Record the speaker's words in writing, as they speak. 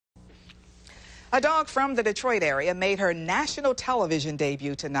A dog from the Detroit area made her national television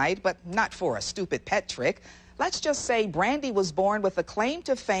debut tonight, but not for a stupid pet trick. Let's just say Brandy was born with a claim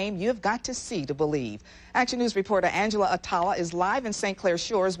to fame you've got to see to believe. Action News reporter Angela Atala is live in St. Clair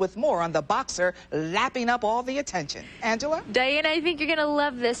Shores with more on the boxer lapping up all the attention. Angela? Diane, I think you're going to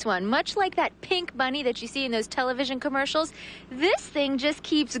love this one. Much like that pink bunny that you see in those television commercials, this thing just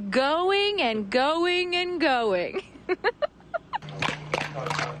keeps going and going and going.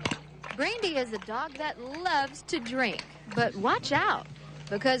 Brandy is a dog that loves to drink, but watch out,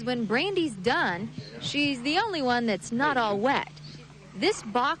 because when Brandy's done, she's the only one that's not all wet. This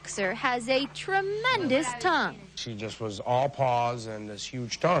boxer has a tremendous tongue. She just was all paws and this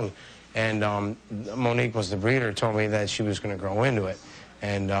huge tongue. And Monique was the breeder, told me that she was going to grow into it.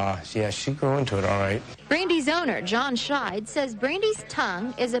 And yeah, she grew into it all right. Brandy's owner, John Scheid, says Brandy's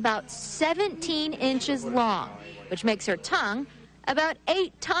tongue is about 17 inches long, which makes her tongue about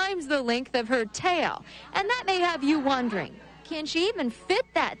 8 times the length of her tail. And that may have you wondering, can she even fit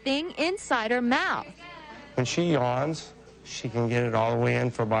that thing inside her mouth? When she yawns, she can get it all the way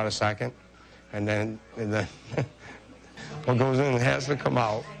in for about a second. And then what goes in has to come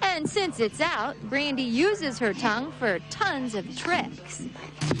out. And since it's out, Brandy uses her tongue for tons of tricks.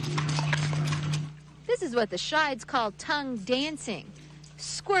 This is what the Scheids call tongue dancing.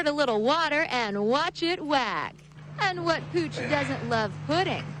 Squirt a little water and watch it wag. And what pooch doesn't love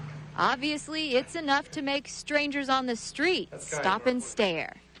pudding? Obviously, it's enough to make strangers on the street stop and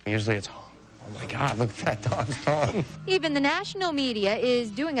stare. Usually it's, oh my God, look at that dog's tongue. Even the national media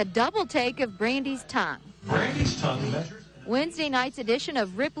is doing a double take of Brandy's tongue. Brandy's tongue measures. Wednesday night's edition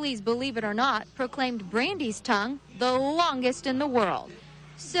of Ripley's Believe It or Not proclaimed Brandy's tongue the longest in the world.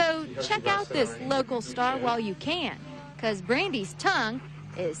 So check out this local star while you can, because Brandy's tongue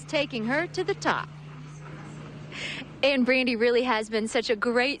is taking her to the top. And Brandy really has been such a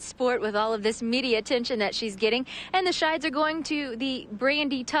great sport with all of this media attention that she's getting. And the Scheids are going to the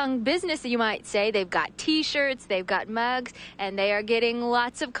Brandy tongue business, you might say. They've got T-shirts, they've got mugs, and they are getting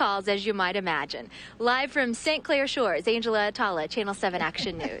lots of calls, as you might imagine. Live from St. Clair Shores, Angela Atala, Channel 7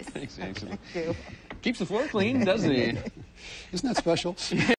 Action News. Thanks, Angela. Keeps the floor clean, doesn't he? Isn't that special?